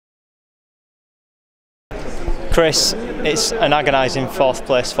Chris, it's an agonising fourth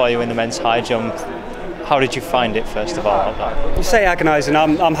place for you in the men's high jump. How did you find it, first of all? You say agonising,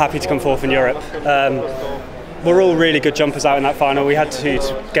 I'm happy to come fourth in Europe. We're all really good jumpers out in that final. We had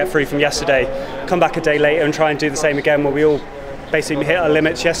to get through from yesterday, come back a day later and try and do the same again, where we all basically hit our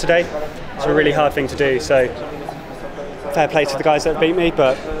limits yesterday. It's a really hard thing to do, so fair play to the guys that beat me,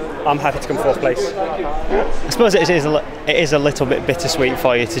 but I'm happy to come fourth place. I suppose it is a little bit bittersweet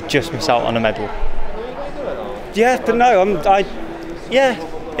for you to just miss out on a medal. Yeah, but no,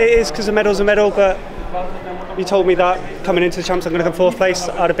 it is, because a medal's a medal, but you told me that coming into the champs I'm going to come fourth place,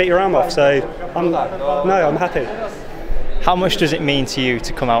 I'd have beat your arm off, so I'm happy. How much does it mean to you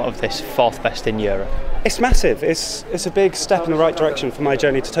to come out of this fourth best in Europe? It's massive. It's a big step in the right direction for my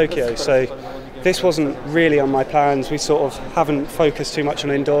journey to Tokyo. So this wasn't really on my plans. We sort of haven't focused too much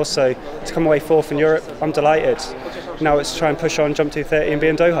on indoors, so to come away fourth in Europe, I'm delighted. Now it's to try and push on, jump 230 and be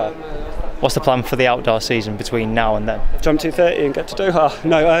in Doha. What's the plan for the outdoor season between now and then? Jump 230 and get to Doha.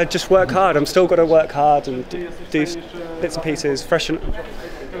 No, just work hard. I'm still got to work hard and do bits and pieces, freshen.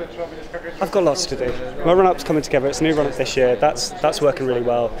 I've got lots to do. My run-up's coming together. It's a new run-up this year. That's working really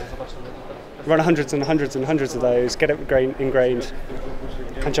well. Run hundreds and hundreds and hundreds of those, get it ingrained,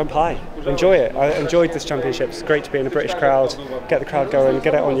 and jump high. Enjoy it. I enjoyed this championship. It's great to be in a British crowd, get the crowd going,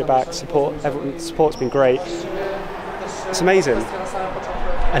 get it on your back. Support's been great. It's amazing.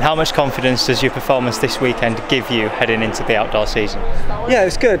 And how much confidence does your performance this weekend give you heading into the outdoor season? Yeah,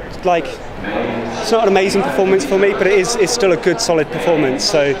 it's good. Like, it's not an amazing performance for me, but it's still a good, solid performance.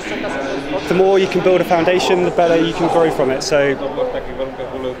 So the more you can build a foundation, the better you can grow from it. So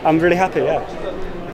I'm really happy, yeah.